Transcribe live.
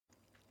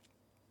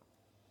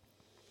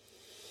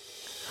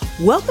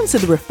Welcome to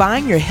the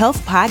Refine Your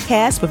Health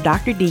podcast with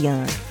Dr.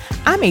 Dion.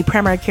 I'm a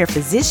primary care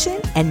physician,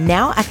 and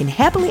now I can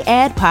happily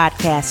add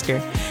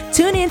podcaster.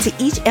 Tune in to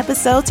each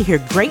episode to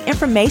hear great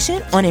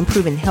information on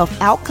improving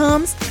health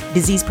outcomes,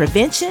 disease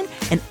prevention,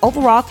 and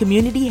overall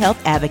community health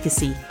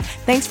advocacy.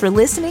 Thanks for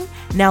listening.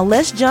 Now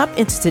let's jump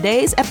into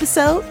today's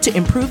episode to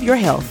improve your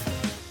health.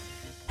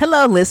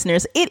 Hello,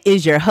 listeners. It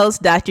is your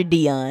host, Dr.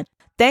 Dion.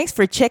 Thanks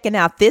for checking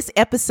out this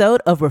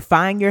episode of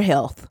Refine Your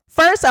Health.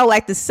 First, I would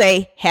like to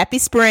say happy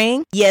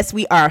spring. Yes,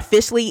 we are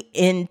officially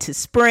into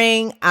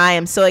spring. I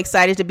am so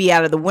excited to be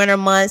out of the winter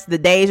months. The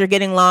days are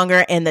getting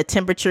longer and the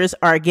temperatures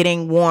are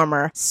getting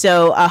warmer.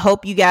 So I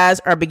hope you guys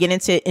are beginning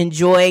to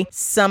enjoy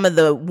some of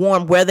the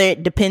warm weather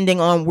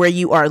depending on where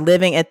you are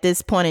living at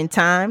this point in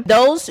time.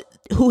 Those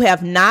who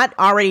have not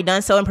already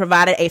done so and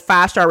provided a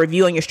 5-star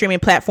review on your streaming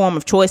platform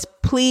of choice,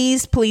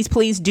 please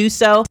do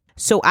so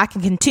I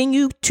can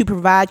continue to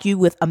provide you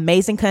with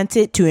amazing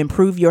content to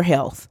improve your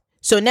health.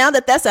 So now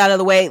that that's out of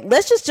the way,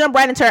 let's just jump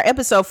right into our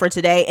episode for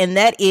today. And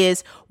that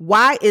is,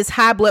 why is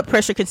high blood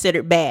pressure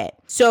considered bad?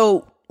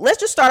 So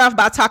let's just start off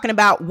by talking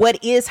about what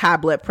is high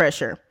blood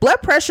pressure.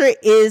 Blood pressure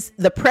is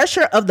the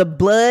pressure of the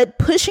blood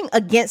pushing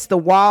against the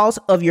walls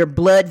of your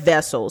blood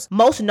vessels,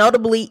 most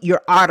notably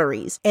your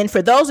arteries. And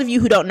for those of you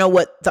who don't know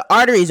what the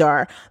arteries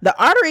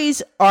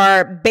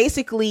are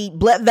basically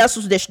blood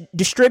vessels that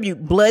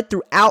distribute blood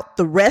throughout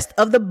the rest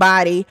of the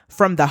body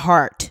from the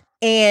heart.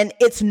 And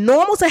it's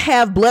normal to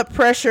have blood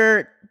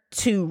pressure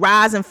to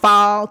rise and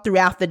fall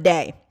throughout the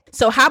day.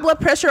 So high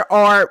blood pressure,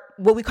 or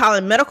what we call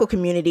in the medical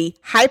community,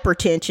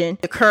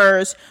 hypertension,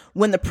 occurs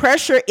when the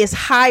pressure is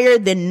higher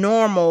than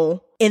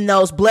normal in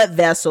those blood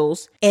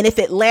vessels. And if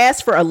it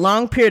lasts for a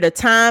long period of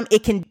time,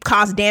 it can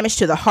cause damage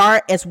to the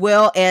heart as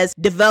well as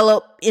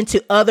develop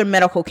into other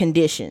medical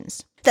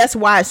conditions. That's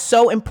why it's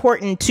so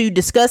important to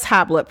discuss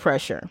high blood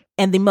pressure.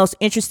 And the most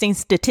interesting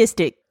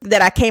statistic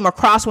that I came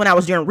across when I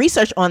was doing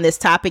research on this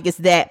topic is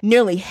that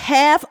nearly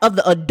half of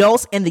the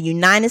adults in the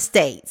United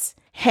States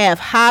have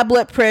high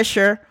blood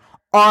pressure,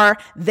 or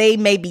they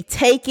may be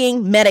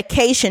taking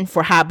medication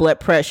for high blood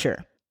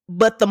pressure.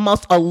 But the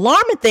most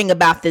alarming thing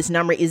about this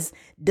number is,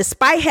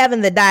 despite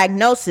having the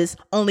diagnosis,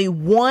 only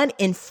 1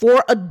 in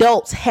 4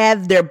 adults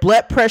have their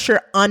blood pressure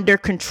under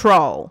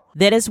control.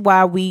 That is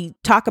why we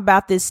talk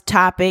about this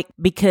topic,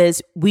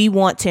 because we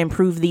want to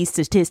improve these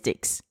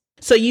statistics.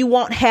 So you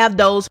won't have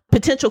those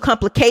potential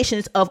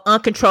complications of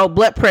uncontrolled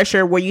blood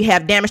pressure where you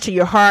have damage to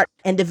your heart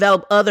and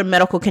develop other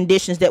medical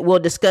conditions that we'll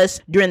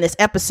discuss during this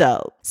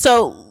episode.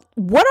 So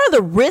what are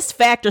the risk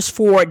factors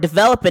for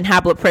developing high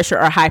blood pressure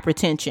or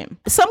hypertension?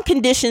 Some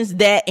conditions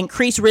that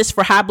increase risk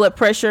for high blood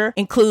pressure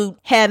include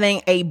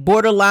having a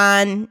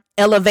borderline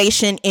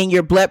elevation in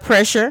your blood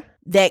pressure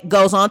that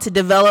goes on to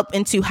develop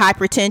into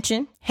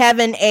hypertension,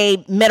 having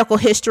a medical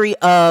history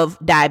of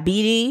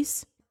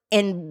diabetes,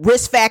 and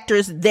risk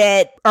factors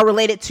that are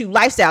related to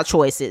lifestyle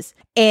choices.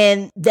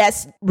 And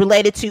that's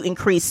related to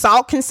increased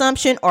salt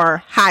consumption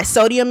or high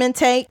sodium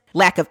intake.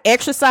 Lack of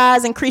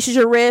exercise increases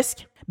your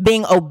risk.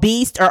 Being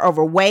obese or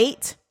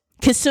overweight.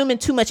 Consuming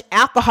too much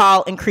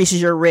alcohol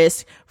increases your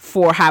risk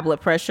for high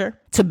blood pressure.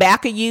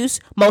 Tobacco use,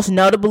 most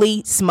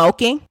notably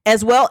smoking,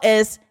 as well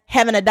as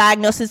having a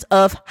diagnosis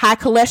of high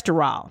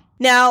cholesterol.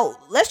 Now,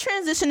 let's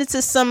transition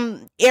into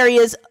some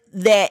areas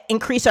that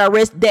increase our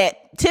risk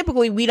that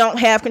typically we don't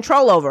have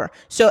control over.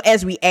 So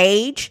as we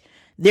age,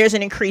 there's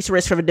an increased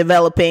risk for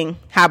developing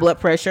high blood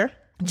pressure.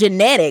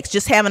 Genetics,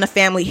 just having a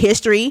family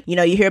history. You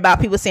hear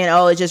about people saying,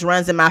 oh, it just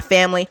runs in my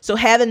family. So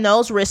having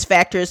those risk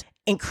factors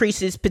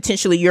increases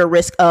potentially your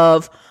risk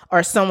of,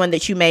 or someone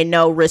that you may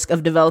know, risk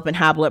of developing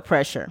high blood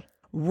pressure.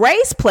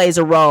 Race plays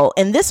a role.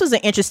 And this was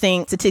an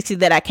interesting statistic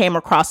that I came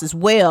across as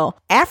well.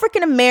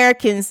 African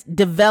Americans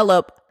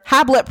develop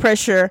high blood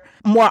pressure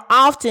more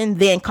often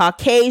than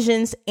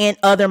Caucasians and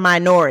other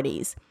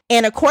minorities.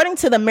 And according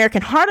to the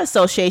American Heart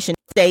Association,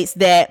 states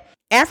that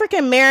African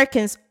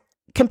Americans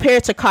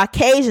compared to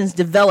Caucasians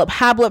develop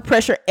high blood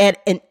pressure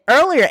at an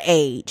earlier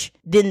age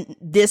than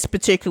this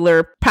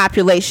particular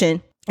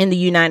population in the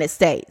United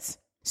States.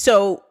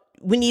 So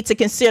we need to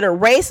consider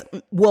race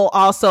will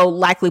also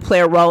likely play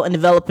a role in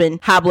developing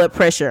high blood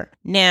pressure.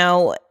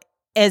 Now,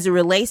 as it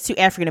relates to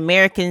African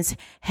Americans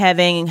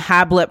having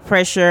high blood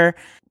pressure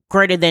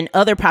greater than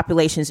other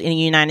populations in the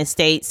United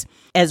States,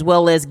 as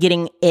well as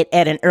getting it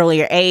at an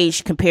earlier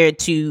age compared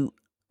to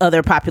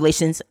other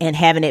populations and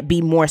having it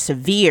be more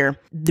severe.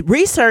 The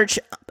research,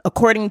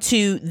 according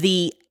to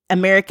the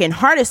American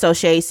Heart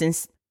Association,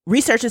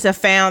 researchers have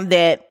found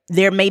that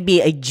there may be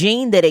a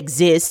gene that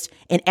exists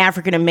in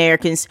African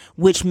Americans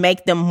which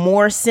make them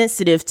more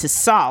sensitive to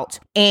salt.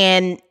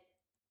 And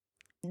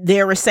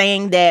they were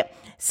saying that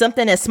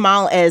something as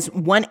small as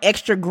 1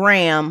 extra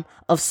gram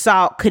of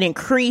salt could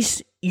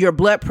increase your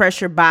blood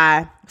pressure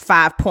by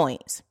 5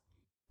 points.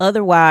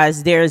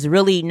 Otherwise, there's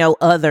really no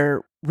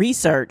other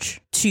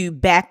research to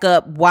back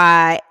up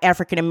why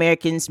African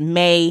Americans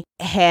may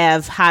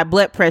have high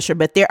blood pressure,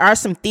 but there are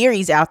some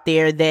theories out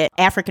there that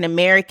African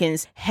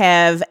Americans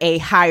have a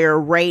higher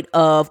rate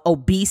of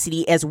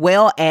obesity as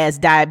well as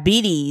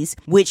diabetes,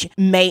 which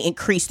may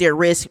increase their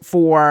risk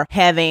for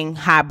having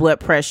high blood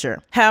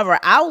pressure. However,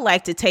 I would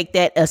like to take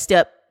that a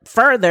step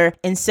further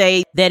and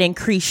say that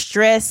increased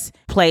stress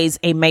plays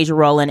a major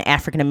role in the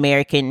African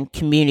American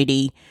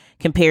community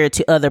compared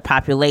to other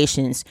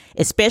populations,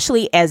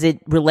 especially as it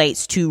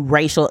relates to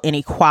racial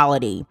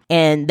inequality.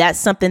 And that's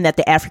something that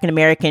the African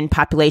American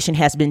population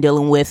has been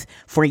dealing with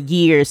for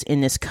years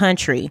in this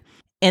country.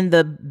 And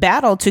the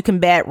battle to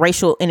combat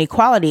racial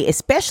inequality,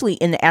 especially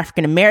in the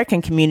African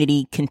American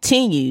community,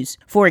 continues.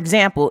 For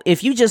example,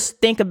 if you just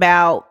think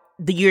about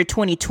the year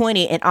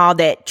 2020 and all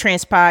that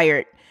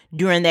transpired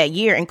during that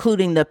year,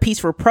 including the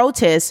peaceful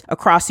protests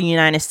across the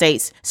United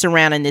States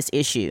surrounding this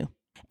issue.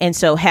 And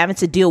so having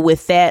to deal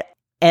with that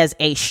as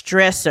a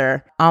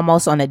stressor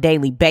almost on a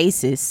daily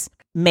basis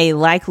may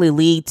likely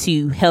lead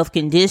to health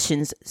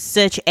conditions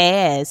such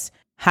as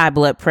high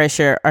blood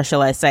pressure, or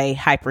shall I say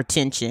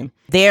hypertension.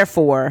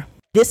 Therefore,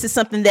 this is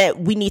something that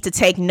we need to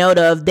take note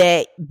of,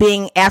 that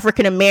being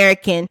African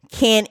American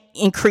can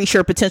increase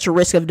your potential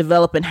risk of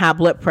developing high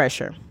blood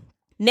pressure.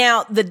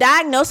 Now, the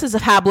diagnosis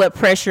of high blood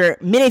pressure,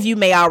 many of you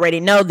may already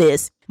know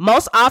this.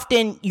 Most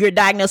often, you're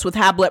diagnosed with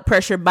high blood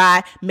pressure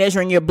by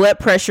measuring your blood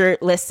pressure,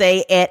 let's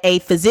say at a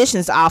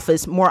physician's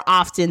office, more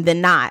often than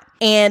not.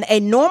 And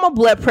a normal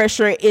blood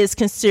pressure is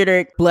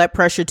considered blood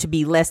pressure to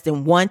be less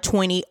than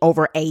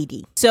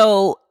 120/80.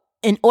 So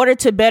in order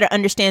to better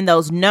understand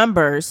those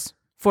numbers,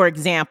 for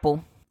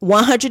example,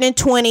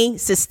 120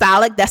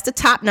 systolic, that's the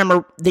top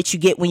number that you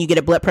get when you get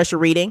a blood pressure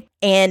reading,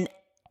 and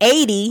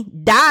 80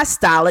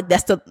 diastolic,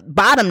 that's the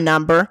bottom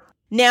number.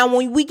 Now,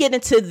 when we get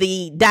into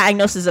the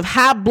diagnosis of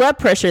high blood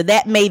pressure,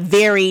 that may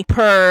vary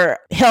per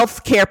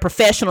healthcare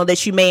professional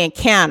that you may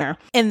encounter.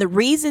 And the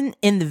reason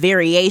in the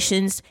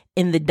variations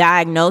in the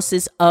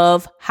diagnosis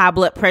of high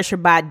blood pressure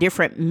by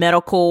different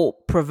medical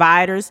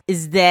providers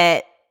is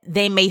that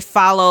they may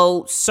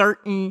follow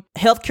certain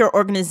healthcare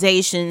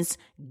organizations'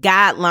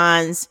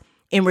 guidelines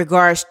in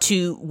regards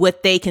to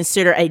what they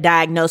consider a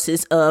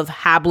diagnosis of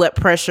high blood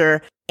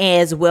pressure,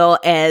 as well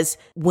as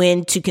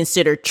when to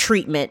consider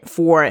treatment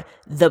for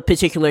the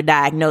particular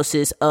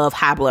diagnosis of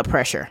high blood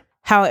pressure.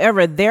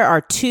 However, there are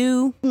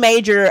two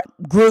major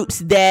groups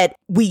that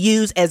we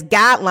use as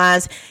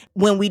guidelines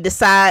when we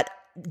decide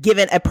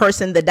giving a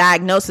person the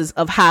diagnosis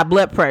of high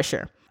blood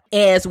pressure,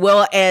 as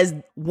well as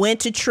when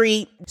to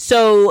treat.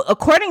 So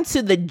according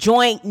to the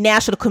Joint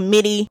National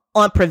Committee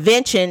on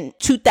Prevention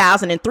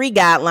 2003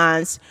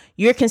 guidelines,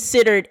 you're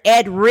considered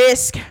at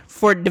risk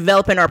for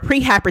developing or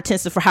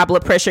pre-hypertensive for high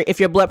blood pressure if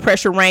your blood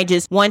pressure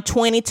ranges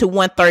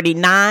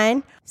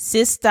 120/139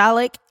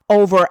 systolic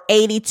over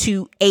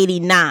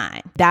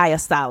 80/89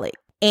 diastolic.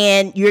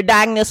 And you're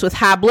diagnosed with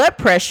high blood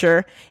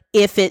pressure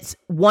if it's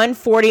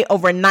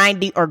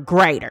 140/90 or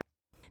greater.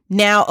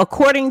 Now,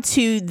 according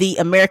to the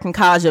American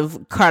College of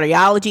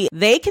Cardiology,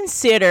 they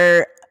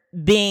consider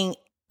being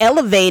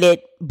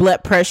elevated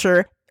blood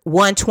pressure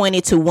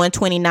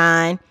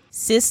 120/129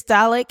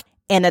 systolic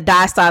and a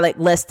diastolic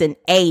less than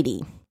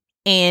 80.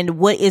 And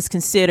what is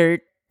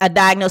considered a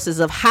diagnosis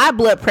of high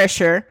blood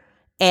pressure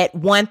at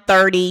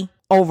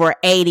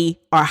 130/80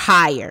 or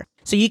higher.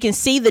 So you can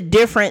see the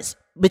difference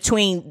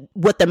between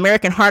what the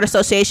American Heart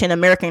Association,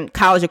 American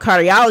College of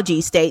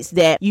Cardiology states,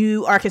 that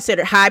you are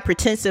considered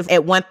hypertensive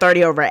at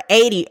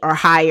 130/80 or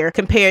higher,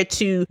 compared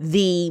to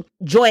the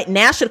Joint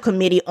National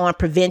Committee on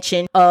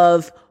Prevention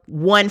of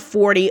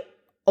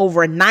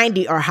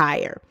 140/90 or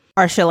higher,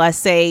 or shall I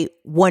say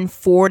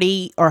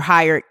 140 or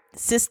higher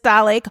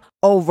systolic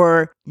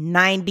over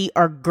 90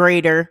 or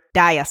greater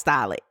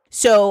diastolic.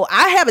 So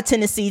I have a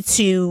tendency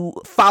to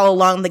follow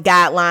along the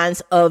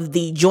guidelines of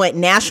the Joint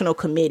National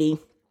Committee.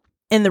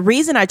 And the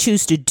reason I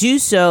choose to do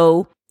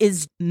so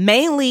is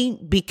mainly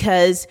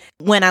because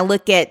when I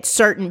look at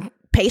certain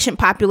patient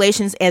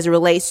populations as it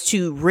relates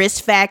to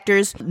risk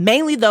factors,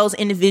 mainly those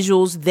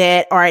individuals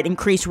that are at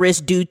increased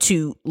risk due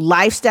to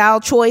lifestyle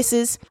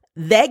choices,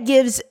 that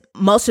gives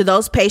most of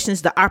those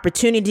patients the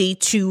opportunity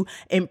to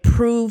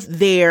improve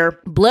their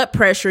blood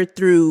pressure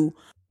through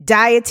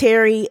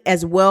dietary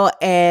as well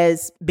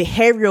as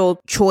behavioral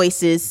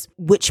choices,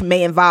 which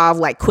may involve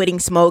like quitting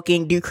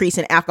smoking,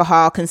 decreasing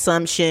alcohol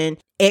consumption,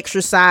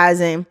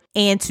 exercising,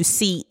 and to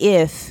see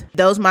if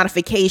those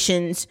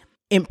modifications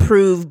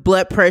improve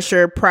blood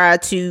pressure prior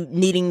to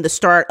needing the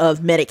start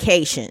of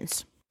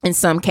medications in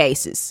some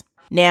cases.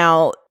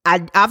 Now,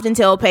 I often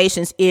tell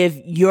patients, if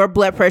your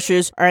blood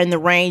pressures are in the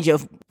range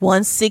of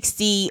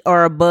 160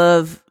 or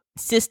above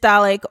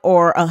systolic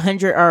or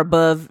 100 or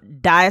above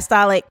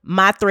diastolic,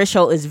 my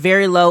threshold is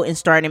very low in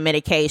starting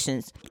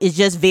medications. It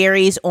just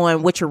varies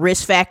on what your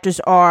risk factors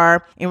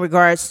are in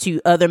regards to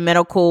other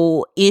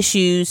medical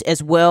issues,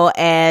 as well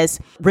as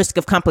risk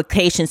of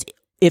complications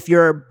if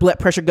your blood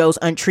pressure goes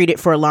untreated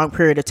for a long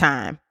period of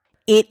time.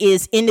 It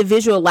is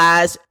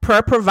individualized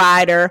per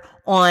provider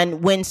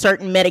on when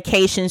certain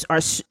medications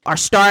are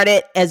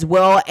started, as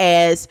well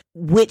as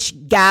which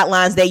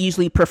guidelines they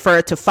usually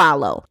prefer to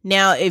follow.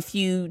 Now, if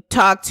you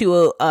talk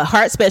to a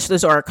heart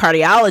specialist or a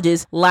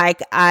cardiologist,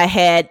 like I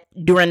had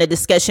during the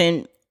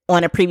discussion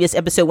on a previous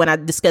episode when I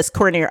discussed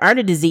coronary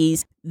artery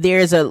disease,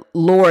 there's a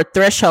lower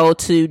threshold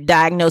to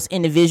diagnose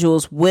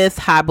individuals with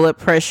high blood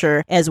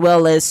pressure as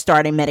well as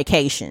starting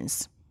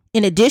medications.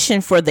 In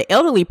addition, for the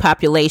elderly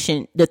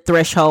population, the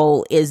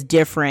threshold is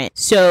different.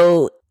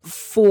 So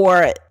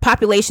for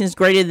populations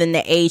greater than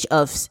the age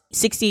of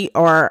 60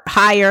 or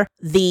higher,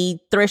 the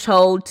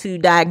threshold to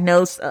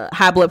diagnose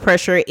high blood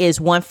pressure is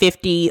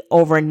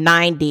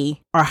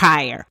 150/90 or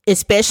higher,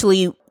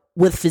 especially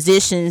with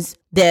physicians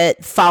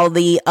that follow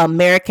the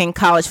American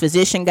College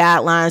Physician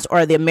Guidelines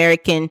or the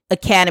American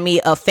Academy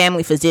of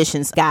Family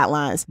Physicians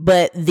Guidelines.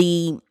 But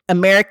the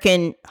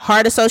American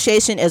Heart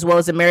Association, as well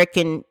as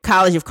American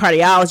College of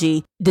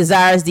Cardiology,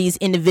 desires these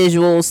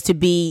individuals to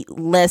be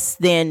less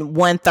than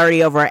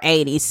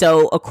 130/80.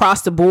 So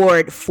across the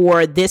board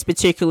for this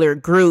particular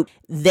group,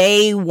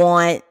 they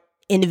want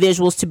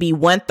individuals to be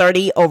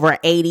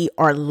 130/80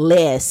 or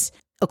less,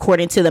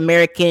 according to the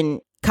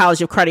American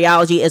College of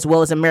Cardiology, as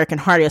well as American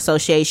Heart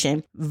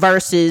Association,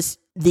 versus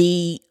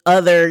the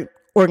other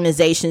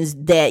organizations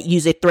that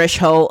use a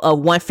threshold of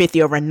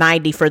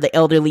 150/90 for the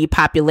elderly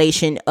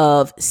population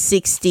of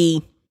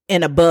 60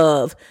 and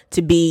above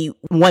to be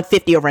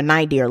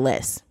 150/90 or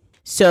less.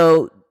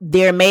 So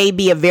there may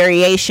be a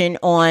variation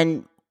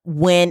on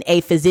when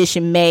a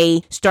physician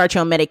may start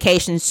you on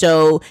medication.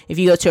 So if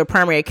you go to a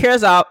primary care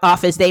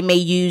office, they may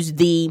use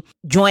the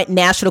Joint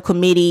National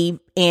Committee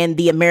and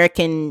the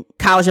American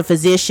College of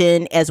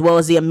Physicians, as well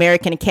as the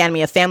American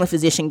Academy of Family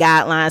Physician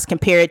Guidelines,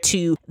 compared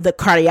to the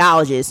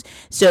cardiologist.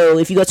 So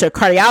if you go to a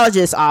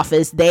cardiologist's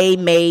office, they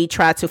may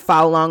try to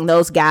follow along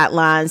those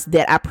guidelines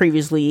that I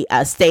previously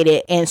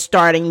stated, and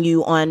starting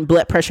you on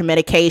blood pressure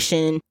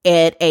medication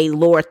at a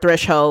lower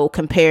threshold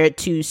compared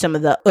to some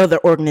of the other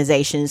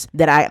organizations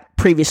that I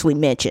previously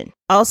mentioned.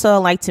 Also, I'd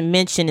like to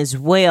mention as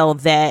well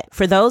that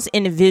for those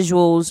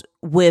individuals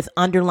with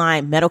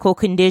underlying medical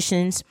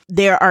conditions,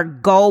 there are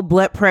goal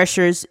blood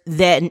pressures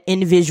that an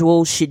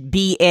individual should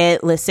be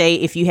at. Let's say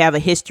if you have a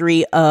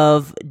history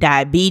of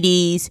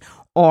diabetes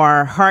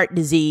or heart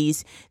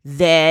disease,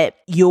 that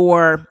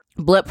your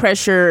blood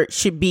pressure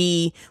should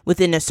be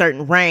within a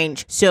certain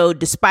range. So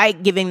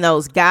despite giving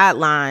those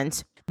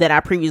guidelines that I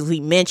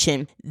previously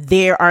mentioned,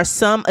 there are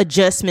some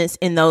adjustments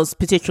in those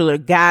particular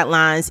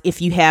guidelines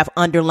if you have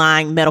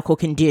underlying medical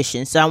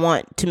conditions. So I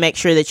want to make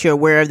sure that you're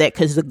aware of that,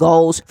 because the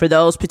goals for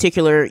those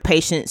particular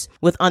patients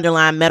with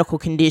underlying medical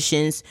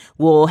conditions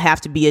will have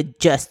to be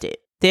adjusted.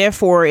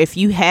 Therefore, if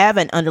you have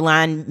an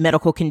underlying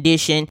medical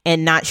condition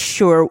and not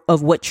sure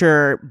of what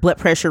your blood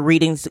pressure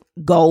readings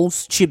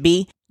goals should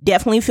be,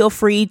 definitely feel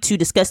free to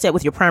discuss that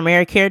with your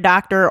primary care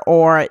doctor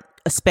or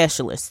a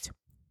specialist.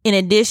 In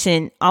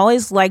addition, I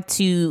always like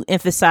to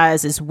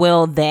emphasize as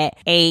well that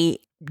a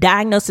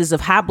diagnosis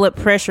of high blood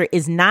pressure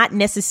is not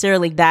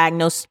necessarily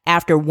diagnosed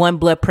after one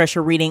blood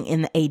pressure reading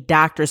in a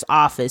doctor's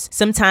office.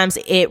 Sometimes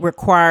it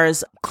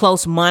requires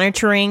close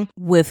monitoring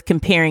with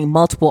comparing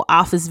multiple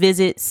office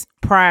visits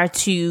prior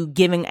to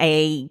giving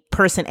a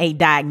person a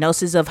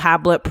diagnosis of high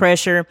blood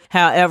pressure.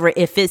 However,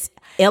 if it's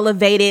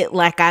elevated,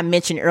 like I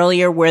mentioned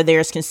earlier, where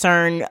there's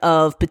concern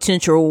of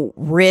potential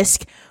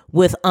risk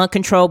with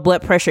uncontrolled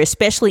blood pressure,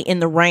 especially in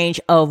the range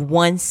of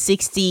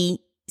 160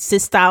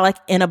 systolic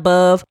and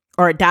above,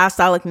 or a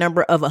diastolic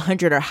number of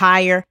 100 or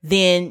higher,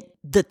 then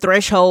the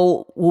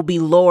threshold will be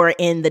lower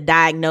in the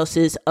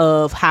diagnosis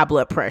of high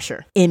blood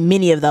pressure in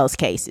many of those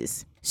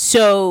cases.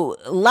 So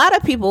a lot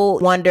of people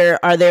wonder,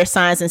 are there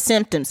signs and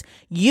symptoms?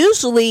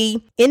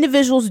 Usually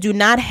individuals do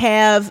not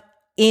have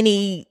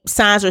any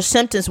signs or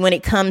symptoms when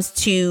it comes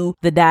to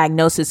the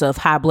diagnosis of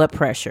high blood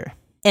pressure.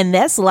 And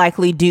that's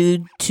likely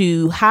due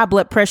to high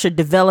blood pressure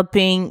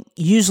developing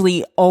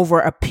usually over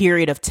a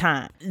period of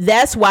time.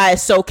 That's why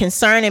it's so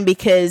concerning,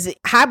 because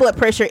high blood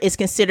pressure is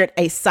considered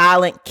a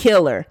silent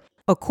killer.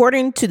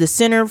 According to the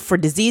Center for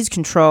Disease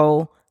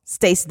Control,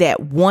 states that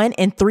 1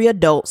 in 3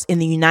 adults in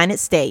the United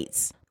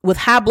States with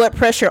high blood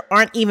pressure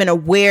aren't even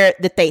aware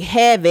that they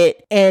have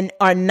it and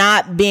are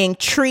not being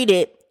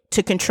treated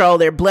to control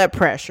their blood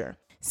pressure.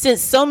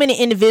 Since so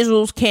many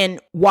individuals can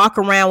walk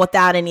around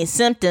without any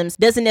symptoms,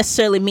 doesn't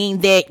necessarily mean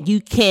that you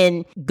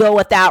can go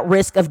without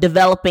risk of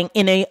developing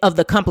any of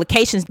the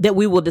complications that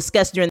we will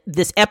discuss during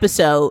this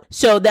episode.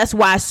 So that's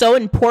why it's so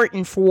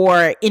important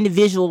for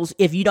individuals,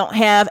 if you don't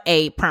have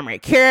a primary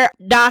care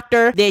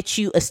doctor, that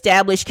you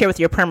establish care with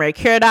your primary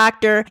care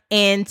doctor,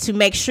 and to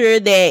make sure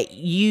that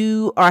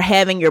you are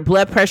having your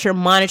blood pressure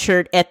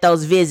monitored at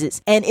those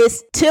visits. And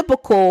it's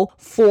typical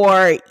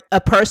for a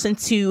person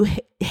to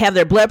have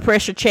their blood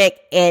pressure checked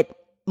at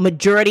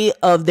majority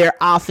of their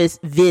office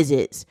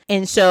visits.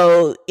 And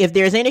so if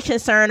there's any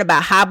concern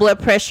about high blood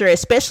pressure,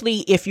 especially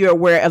if you're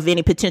aware of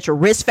any potential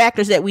risk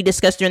factors that we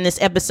discussed during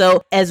this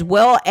episode, as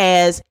well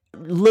as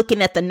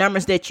looking at the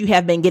numbers that you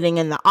have been getting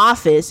in the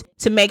office,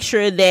 to make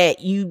sure that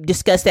you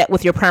discuss that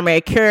with your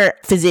primary care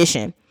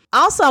physician.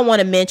 Also, I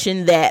want to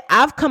mention that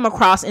I've come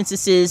across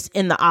instances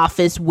in the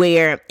office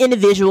where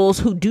individuals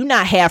who do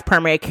not have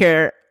primary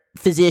care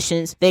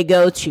physicians, they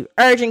go to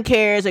urgent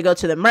cares, they go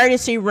to the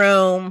emergency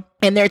room,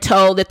 and they're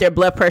told that their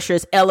blood pressure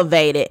is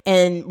elevated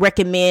and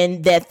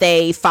recommend that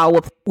they follow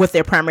up with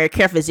their primary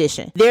care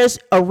physician. There's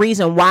a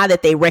reason why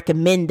that they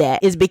recommend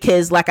that is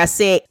because, like I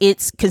said,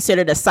 it's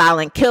considered a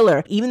silent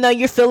killer. Even though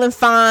you're feeling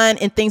fine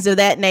and things of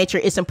that nature,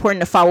 it's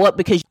important to follow up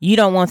because you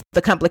don't want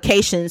the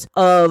complications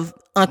of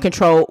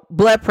uncontrolled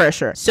blood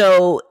pressure.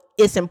 So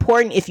it's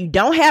important, if you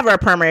don't have a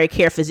primary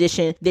care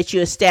physician, that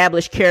you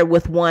establish care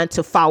with one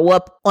to follow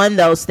up on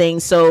those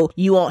things so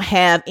you won't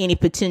have any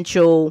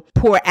potential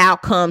poor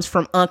outcomes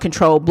from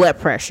uncontrolled blood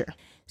pressure.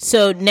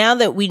 So now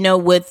that we know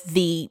what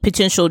the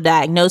potential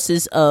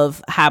diagnosis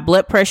of high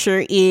blood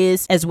pressure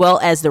is, as well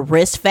as the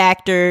risk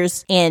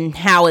factors and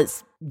how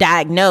it's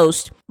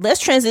diagnosed, let's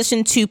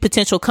transition to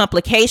potential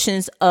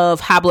complications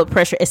of high blood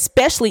pressure,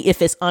 especially if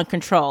it's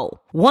uncontrolled.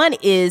 One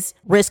is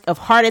risk of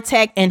heart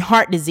attack and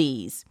heart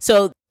disease.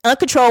 So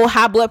uncontrolled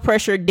high blood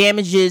pressure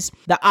damages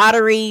the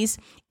arteries,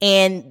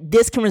 and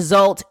this can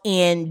result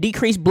in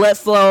decreased blood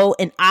flow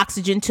and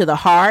oxygen to the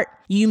heart.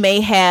 You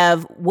may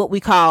have what we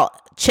call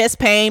chest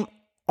pain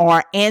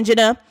or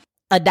angina,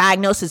 a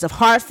diagnosis of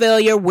heart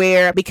failure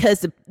where,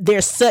 because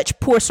there's such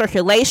poor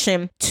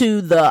circulation to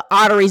the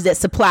arteries that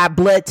supply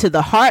blood to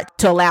the heart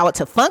to allow it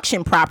to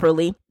function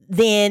properly,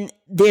 then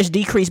there's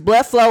decreased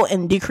blood flow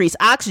and decreased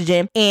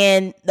oxygen,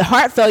 and the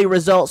heart failure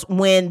results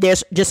when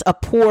there's just a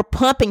poor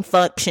pumping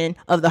function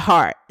of the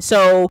heart.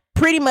 So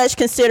pretty much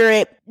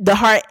consider the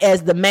heart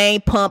as the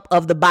main pump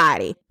of the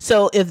body.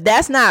 So if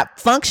that's not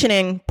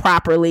functioning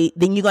properly,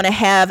 then you're going to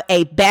have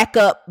a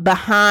backup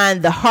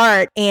behind the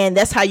heart, and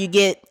that's how you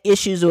get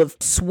issues with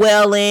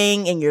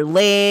swelling in your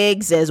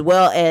legs as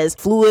well as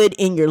fluid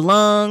in your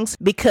lungs,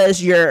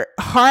 because your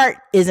heart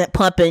isn't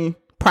pumping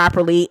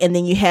properly, and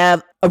then you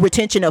have a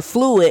retention of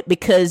fluid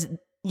because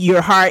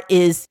your heart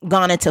is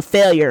gone into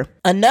failure.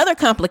 Another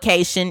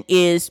complication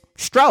is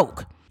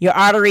stroke. Your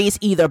arteries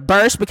either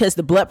burst because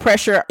the blood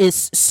pressure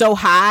is so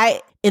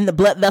high in the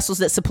blood vessels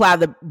that supply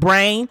the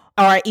brain,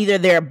 or either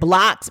they're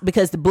blocked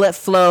because the blood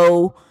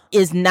flow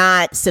is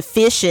not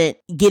sufficient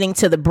getting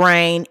to the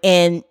brain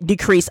and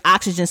decreased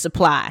oxygen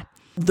supply.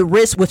 The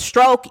risk with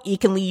stroke, it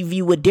can leave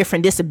you with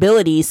different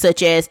disabilities,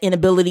 such as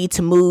inability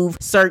to move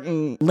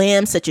certain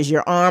limbs, such as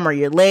your arm or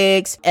your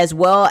legs, as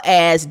well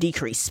as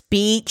decreased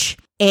speech,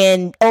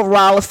 and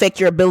overall affect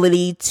your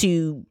ability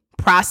to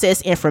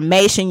process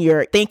information,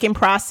 your thinking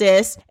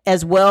process,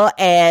 as well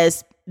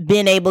as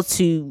being able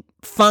to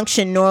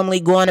function normally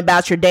going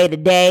about your day to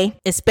day,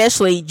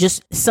 especially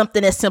just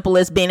something as simple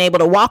as being able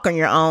to walk on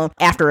your own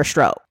after a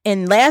stroke.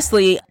 And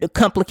lastly, the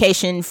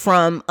complication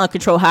from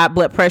uncontrolled high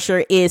blood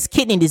pressure is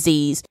kidney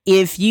disease.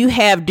 If you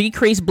have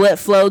decreased blood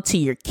flow to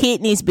your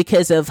kidneys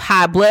because of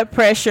high blood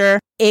pressure,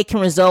 it can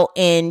result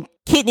in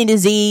kidney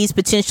disease,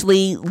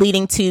 potentially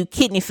leading to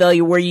kidney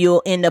failure where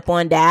you'll end up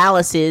on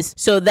dialysis.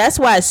 So that's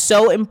why it's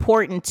so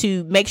important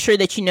to make sure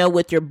that you know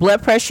what your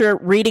blood pressure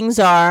readings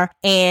are.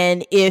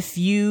 And if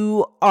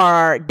you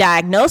are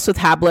diagnosed with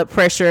high blood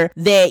pressure,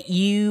 that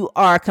you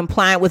are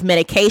compliant with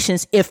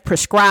medications if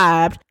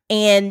prescribed,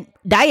 and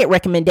diet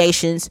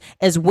recommendations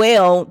as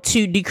well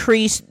to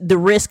decrease the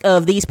risk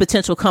of these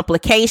potential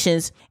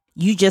complications.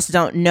 You just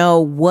don't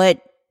know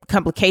what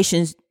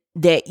complications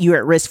that you're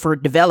at risk for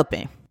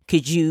developing.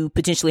 Could you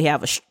potentially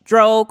have a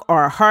stroke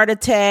or a heart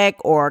attack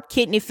or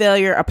kidney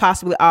failure or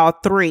possibly all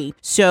three?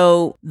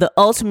 So the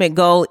ultimate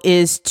goal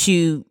is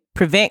to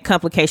prevent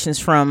complications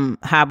from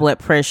high blood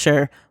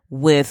pressure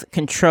with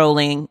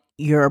controlling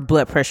your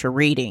blood pressure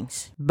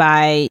readings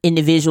by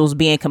individuals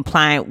being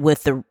compliant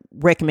with the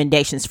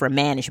recommendations for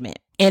management.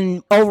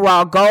 And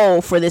overall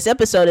goal for this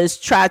episode is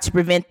try to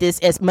prevent this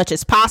as much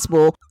as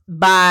possible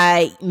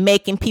by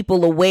making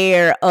people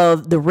aware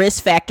of the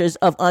risk factors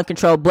of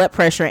uncontrolled blood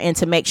pressure, and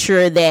to make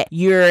sure that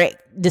you're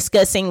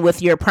discussing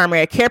with your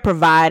primary care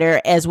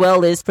provider, as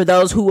well as for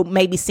those who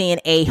may be seeing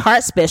a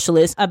heart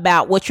specialist,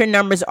 about what your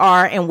numbers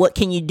are and what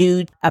can you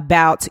do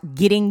about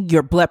getting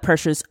your blood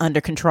pressures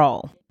under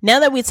control. Now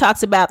that we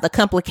talked about the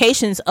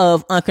complications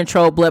of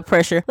uncontrolled blood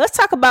pressure, let's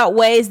talk about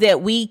ways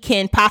that we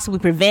can possibly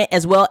prevent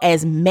as well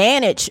as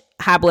manage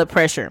high blood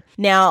pressure.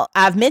 Now,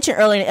 I've mentioned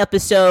earlier in the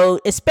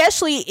episode,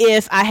 especially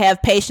if I have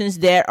patients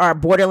that are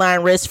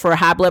borderline risk for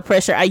high blood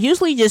pressure, I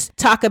usually just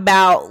talk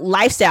about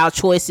lifestyle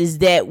choices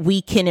that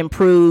we can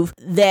improve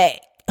that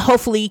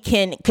hopefully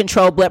can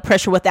control blood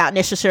pressure without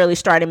necessarily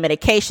starting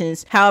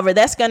medications. However,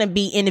 that's going to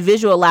be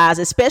individualized,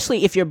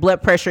 especially if your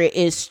blood pressure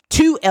is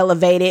too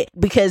elevated,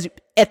 because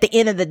at the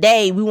end of the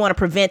day, we want to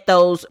prevent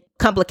those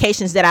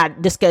complications that I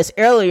discussed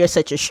earlier,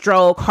 such as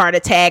stroke, heart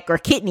attack, or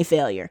kidney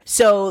failure.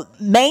 So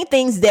main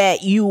things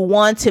that you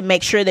want to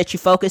make sure that you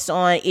focus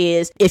on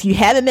is, if you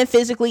haven't been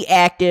physically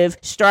active,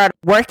 start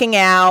working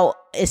out,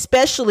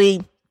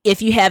 especially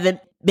if you haven't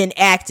been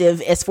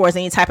active as far as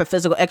any type of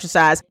physical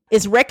exercise.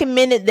 It's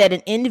recommended that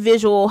an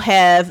individual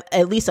have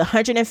at least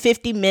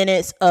 150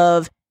 minutes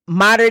of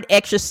moderate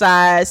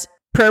exercise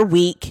per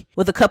week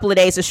with a couple of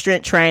days of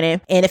strength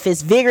training. And if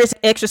it's vigorous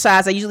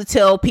exercise, I usually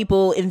tell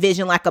people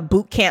envision like a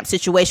boot camp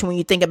situation when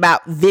you think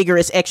about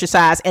vigorous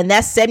exercise, and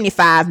that's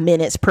 75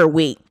 minutes per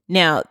week.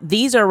 Now,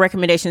 these are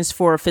recommendations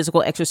for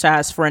physical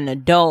exercise for an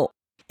adult.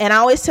 And I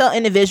always tell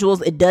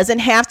individuals it doesn't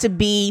have to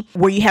be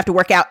where you have to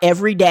work out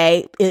every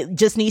day. It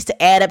just needs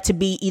to add up to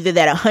be either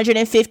that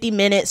 150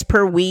 minutes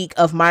per week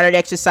of moderate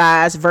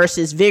exercise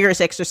versus vigorous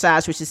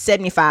exercise, which is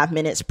 75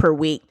 minutes per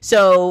week.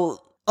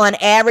 So on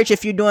average,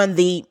 if you're doing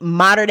the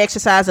moderate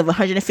exercise of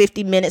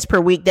 150 minutes per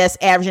week, that's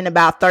averaging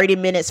about 30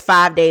 minutes,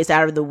 5 days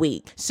out of the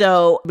week.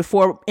 So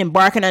before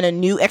embarking on a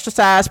new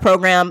exercise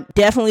program,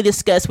 definitely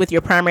discuss with your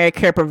primary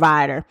care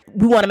provider.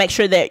 We want to make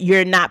sure that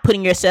you're not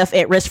putting yourself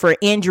at risk for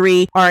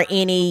injury or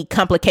any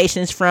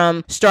complications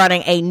from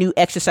starting a new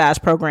exercise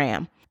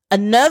program.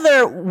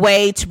 Another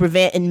way to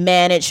prevent and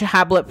manage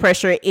high blood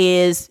pressure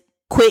is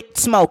quit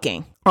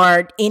smoking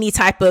or any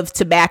type of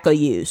tobacco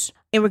use.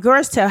 In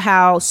regards to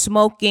how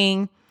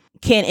smoking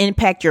can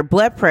impact your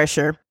blood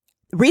pressure,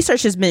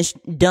 research has been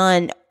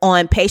done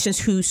on patients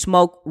who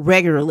smoke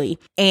regularly.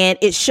 And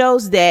it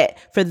shows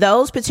that for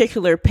those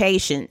particular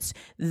patients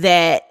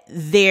that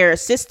their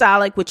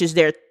systolic, which is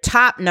their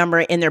top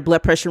number in their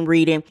blood pressure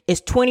reading, is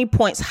 20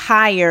 points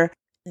higher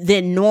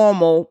than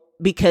normal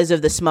because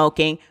of the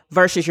smoking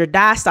versus your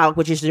diastolic,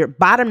 which is your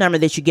bottom number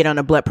that you get on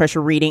a blood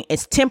pressure reading,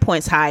 is 10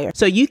 points higher.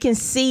 So you can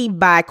see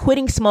by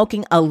quitting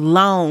smoking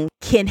alone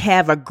can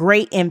have a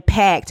great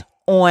impact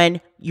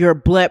on your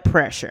blood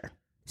pressure.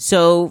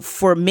 So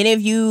for many of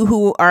you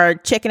who are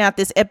checking out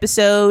this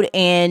episode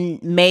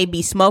and may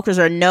be smokers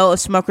or know of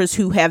smokers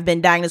who have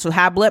been diagnosed with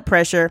high blood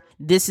pressure,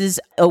 this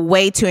is a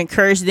way to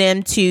encourage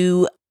them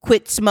to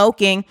quit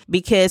smoking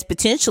because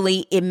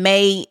potentially it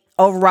may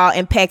overall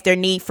impact their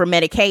need for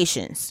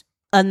medications.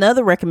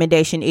 Another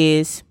recommendation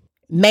is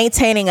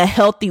maintaining a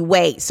healthy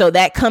weight. So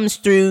that comes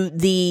through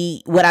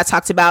what I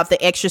talked about,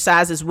 the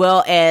exercise, as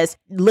well as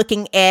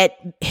looking at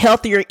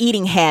healthier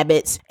eating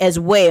habits as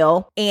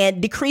well,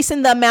 and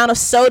decreasing the amount of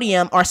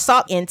sodium or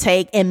salt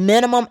intake and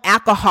minimum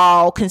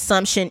alcohol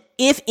consumption,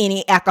 if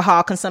any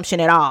alcohol consumption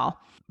at all.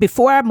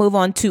 Before I move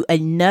on to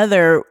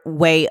another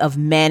way of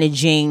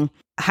managing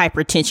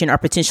hypertension or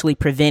potentially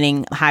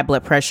preventing high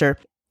blood pressure,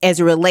 as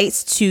it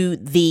relates to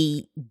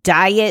the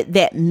diet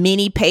that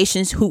many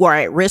patients who are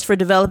at risk for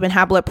developing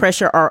high blood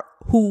pressure or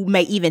who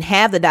may even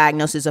have the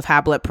diagnosis of high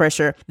blood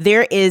pressure,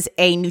 there is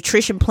a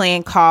nutrition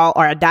plan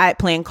or a diet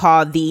plan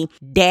called the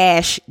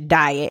DASH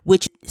diet,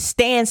 which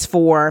stands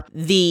for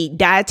the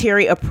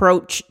dietary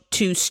approach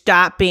to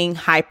stopping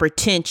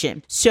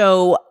hypertension.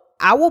 So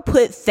I will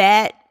put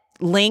that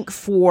link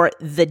for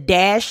the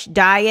DASH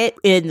diet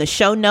in the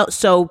show notes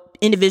so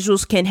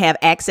individuals can have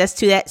access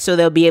to that, so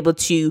they'll be able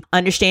to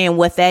understand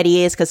what that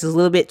is, because it's a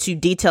little bit too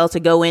detailed to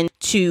go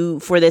into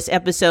for this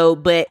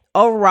episode. But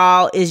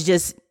overall, it's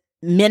just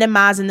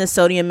minimizing the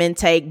sodium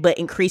intake, but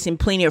increasing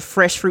plenty of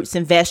fresh fruits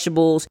and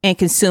vegetables and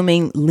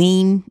consuming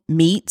lean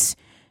meats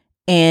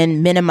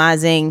and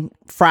minimizing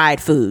fried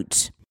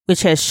foods,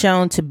 which has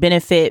shown to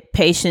benefit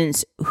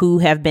patients who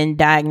have been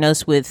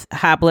diagnosed with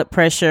high blood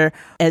pressure,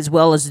 as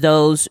well as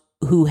those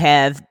who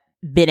have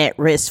been at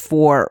risk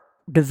for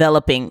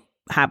developing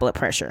high blood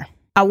pressure.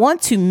 I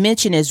want to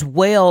mention as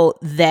well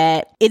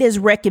that it is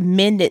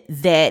recommended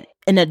that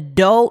an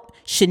adult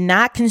should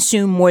not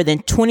consume more than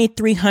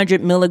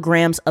 2,300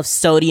 milligrams of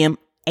sodium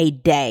a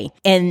day.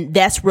 And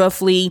that's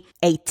roughly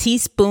a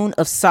teaspoon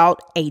of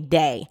salt a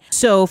day.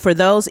 So for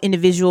those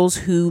individuals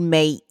who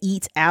may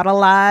eat out a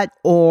lot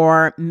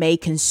or may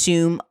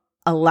consume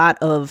a lot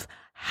of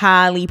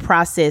highly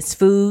processed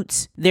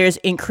foods, there's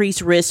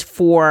increased risk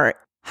for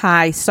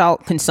high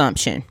salt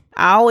consumption.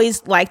 I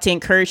always like to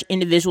encourage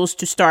individuals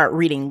to start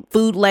reading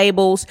food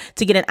labels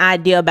to get an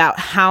idea about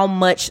how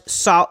much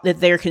salt that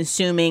they're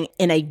consuming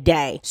in a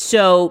day.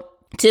 So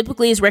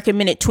typically it's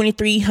recommended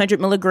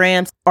 2,300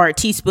 milligrams or a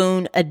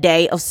teaspoon a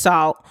day of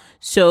salt.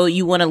 So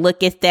you want to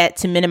look at that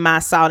to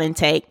minimize salt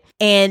intake.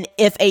 And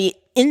if a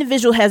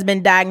individual has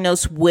been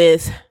diagnosed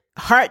with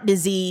heart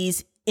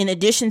disease, in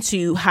addition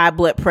to high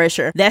blood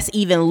pressure, that's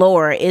even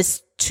lower.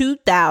 It's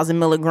 2,000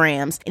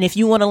 milligrams. And if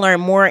you want to learn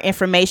more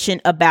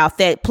information about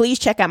that, please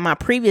check out my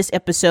previous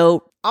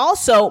episode.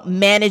 Also,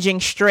 managing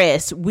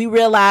stress. We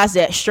realize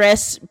that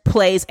stress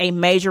plays a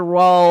major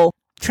role.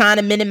 Trying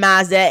to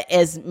minimize that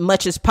as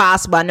much as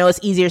possible. I know it's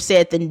easier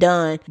said than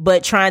done,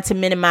 but trying to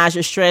minimize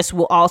your stress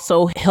will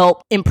also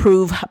help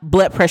improve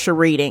blood pressure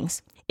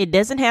readings. It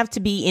doesn't have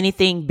to be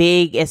anything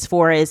big as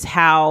far as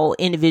how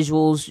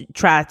individuals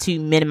try to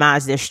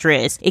minimize their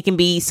stress. It can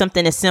be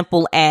something as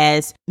simple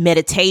as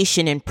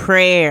meditation and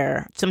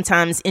prayer.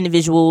 Sometimes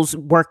individuals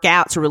work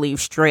out to relieve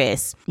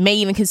stress. May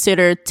even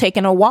consider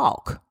taking a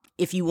walk.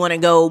 If you want to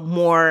go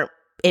more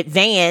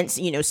advanced,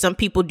 some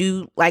people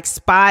do like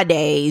spa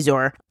days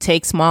or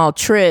take small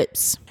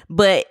trips.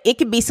 But it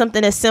could be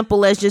something as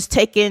simple as just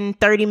taking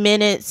 30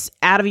 minutes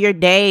out of your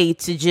day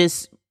to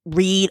just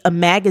read a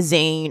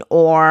magazine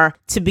or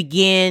to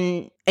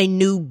begin a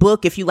new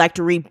book if you like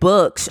to read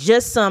books,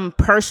 just some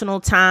personal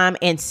time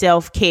and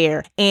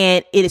self-care.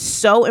 And it is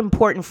so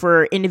important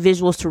for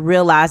individuals to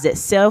realize that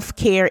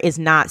self-care is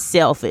not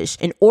selfish.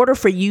 In order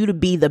for you to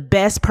be the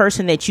best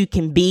person that you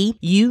can be,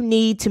 you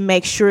need to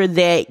make sure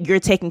that you're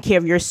taking care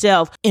of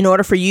yourself in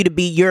order for you to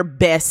be your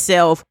best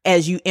self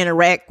as you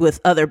interact with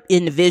other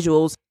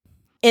individuals.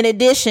 In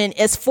addition,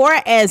 as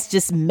far as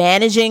just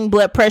managing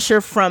blood pressure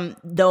from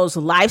those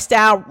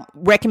lifestyle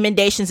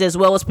recommendations, as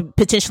well as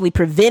potentially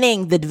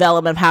preventing the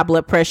development of high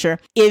blood pressure,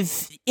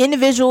 if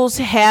individuals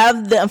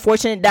have the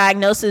unfortunate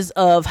diagnosis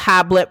of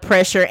high blood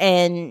pressure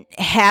and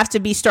have to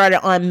be started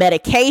on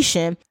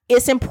medication,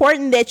 it's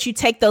important that you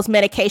take those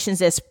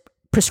medications as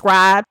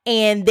prescribed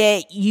and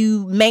that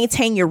you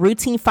maintain your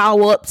routine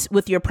follow-ups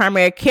with your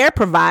primary care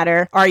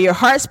provider or your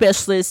heart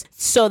specialist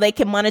so they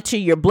can monitor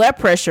your blood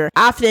pressure.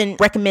 I often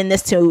recommend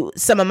this to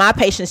some of my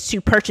patients to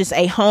purchase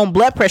a home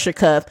blood pressure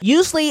cuff,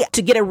 usually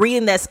to get a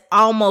reading that's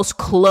almost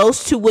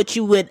close to what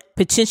you would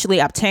potentially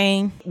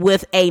obtain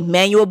with a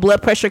manual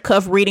blood pressure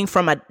cuff reading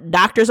from a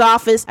doctor's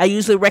office. I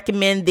usually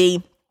recommend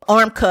the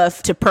arm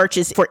cuff to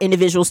purchase for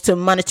individuals to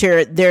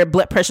monitor their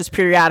blood pressures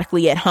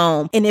periodically at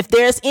home. And if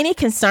there's any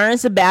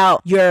concerns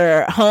about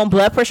your home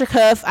blood pressure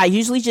cuff, I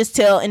usually just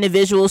tell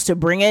individuals to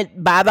bring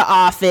it by the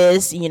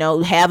office,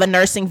 have a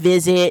nursing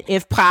visit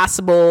if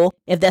possible,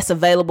 if that's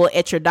available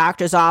at your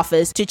doctor's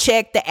office, to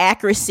check the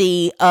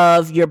accuracy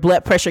of your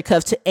blood pressure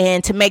cuff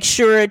and to make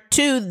sure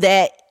too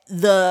that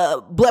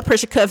the blood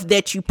pressure cuff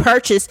that you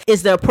purchase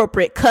is the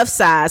appropriate cuff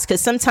size, because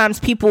sometimes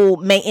people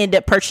may end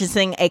up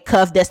purchasing a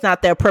cuff that's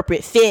not the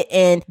appropriate fit,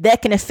 and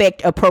that can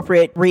affect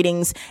appropriate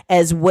readings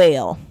as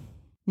well.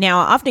 Now,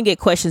 I often get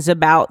questions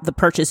about the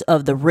purchase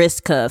of the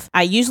wrist cuff.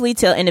 I usually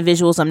tell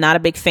individuals I'm not a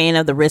big fan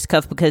of the wrist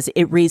cuff because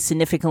it reads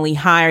significantly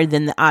higher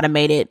than the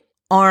automated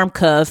arm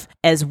cuff,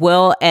 as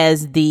well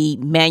as the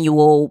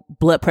manual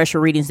blood pressure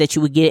readings that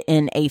you would get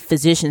in a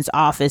physician's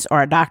office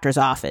or a doctor's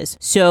office.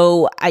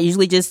 So I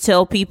usually just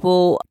tell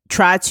people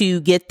try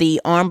to get the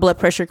arm blood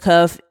pressure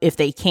cuff if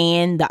they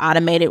can, the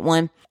automated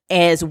one,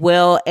 as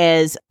well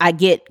as I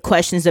get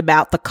questions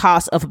about the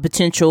cost of a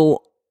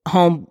potential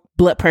home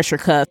blood pressure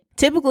cuff.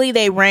 Typically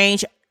they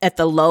range at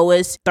the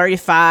lowest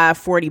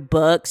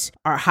 $35-$40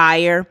 or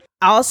higher.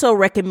 I also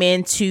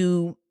recommend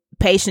to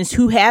patients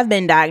who have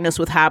been diagnosed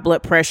with high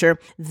blood pressure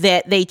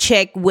that they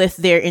check with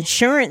their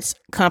insurance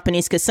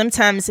companies, because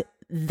sometimes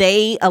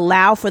they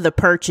allow for the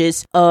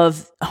purchase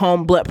of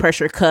home blood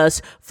pressure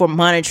cuffs for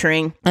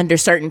monitoring under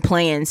certain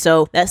plans.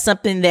 So that's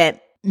something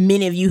that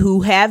many of you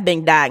who have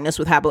been diagnosed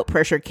with high blood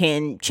pressure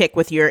can check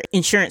with your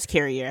insurance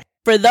carrier.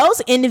 For those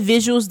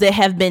individuals that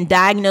have been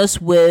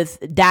diagnosed with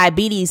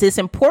diabetes, it's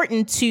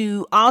important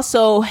to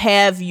also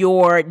have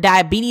your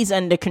diabetes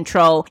under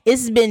control.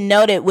 It's been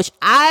noted, which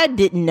I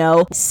didn't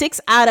know,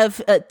 6 out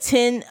of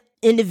 10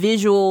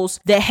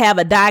 individuals that have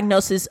a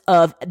diagnosis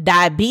of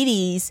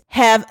diabetes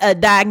have a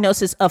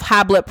diagnosis of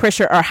high blood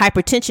pressure or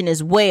hypertension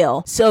as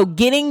well. So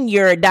getting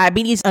your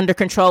diabetes under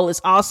control is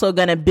also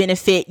going to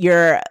benefit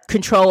your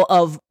control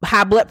of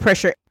high blood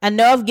pressure. I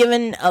know I've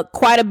given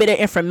quite a bit of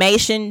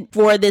information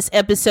for this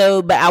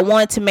episode, but I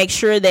wanted to make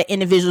sure that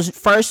individuals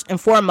first and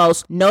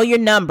foremost know your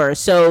number.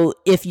 So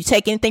if you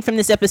take anything from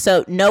this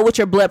episode, know what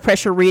your blood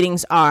pressure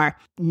readings are,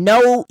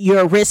 know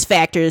your risk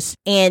factors,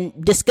 and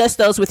discuss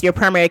those with your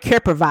primary care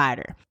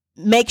provider.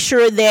 Make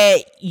sure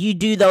that you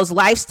do those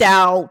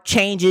lifestyle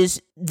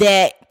changes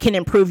that can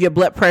improve your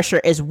blood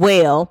pressure as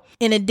well.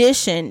 In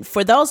addition,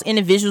 for those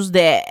individuals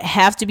that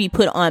have to be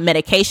put on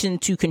medication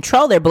to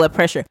control their blood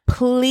pressure,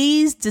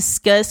 please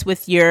discuss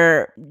with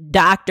your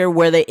doctor,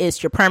 whether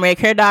it's your primary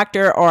care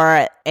doctor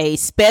or a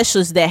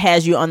specialist that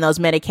has you on those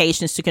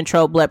medications to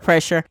control blood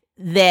pressure,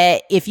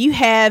 that if you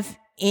have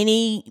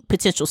any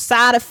potential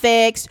side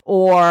effects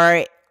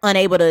or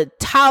unable to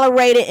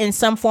tolerate it in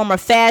some form or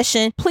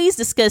fashion, please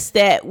discuss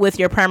that with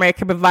your primary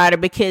care provider,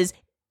 because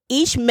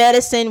each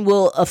medicine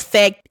will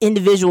affect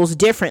individuals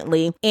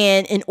differently.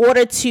 And in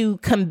order to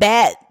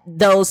combat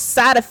those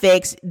side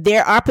effects,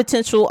 there are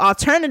potential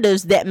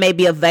alternatives that may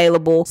be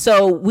available.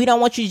 So we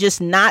don't want you to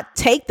just not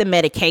take the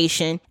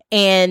medication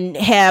and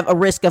have a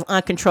risk of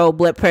uncontrolled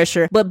blood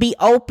pressure, but be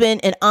open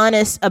and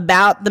honest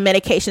about the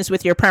medications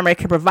with your primary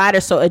care provider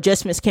so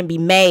adjustments can be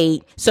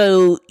made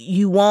so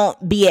you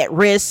won't be at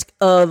risk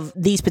of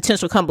these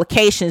potential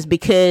complications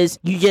because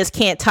you just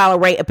can't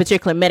tolerate a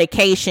particular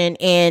medication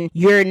and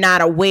you're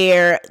not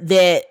aware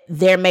that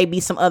there may be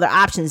some other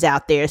options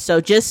out there. So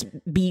just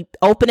be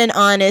open and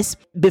honest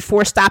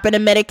before stopping a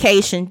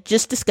medication.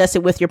 Just discuss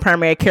it with your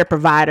primary care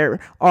provider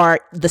or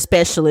the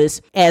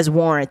specialist as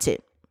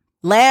warranted.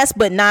 Last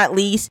but not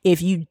least,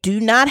 if you do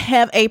not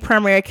have a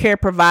primary care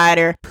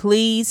provider,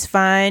 please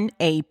find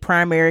a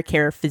primary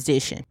care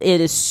physician.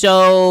 It is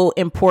so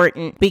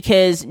important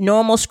because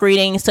normal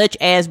screening such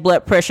as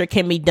blood pressure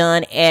can be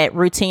done at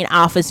routine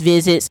office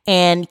visits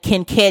and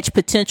can catch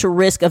potential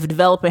risk of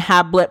developing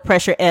high blood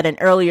pressure at an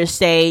earlier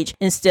stage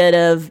instead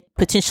of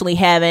potentially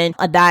having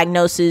a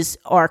diagnosis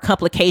or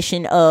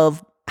complication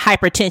of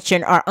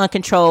hypertension or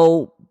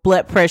uncontrolled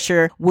blood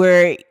pressure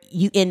where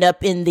you end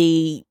up in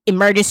the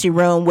emergency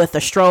room with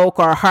a stroke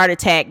or a heart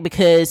attack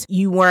because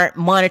you weren't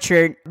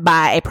monitored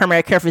by a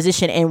primary care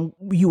physician and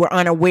you were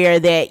unaware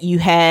that you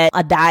had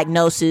a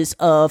diagnosis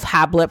of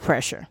high blood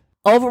pressure.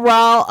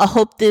 Overall, I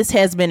hope this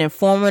has been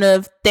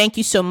informative. Thank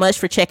you so much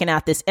for checking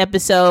out this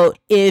episode.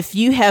 If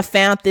you have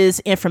found this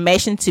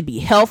information to be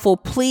helpful,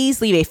 please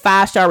leave a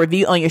 5-star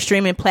review on your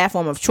streaming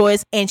platform of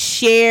choice and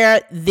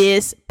share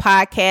this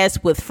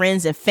podcast with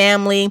friends and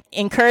family.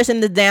 Encourage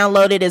them to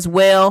download it as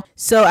well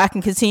so I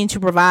can continue to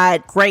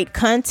provide great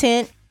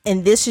content.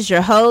 And this is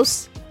your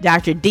host,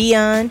 Dr.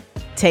 Dion.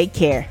 Take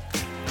care.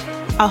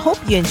 I hope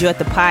you enjoyed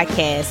the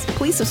podcast.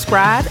 Please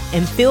subscribe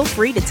and feel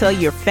free to tell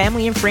your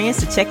family and friends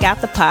to check out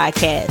the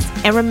podcast.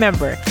 And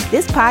remember,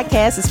 this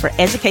podcast is for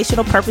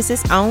educational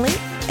purposes only,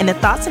 and the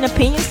thoughts and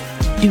opinions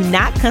do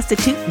not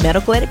constitute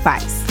medical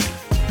advice.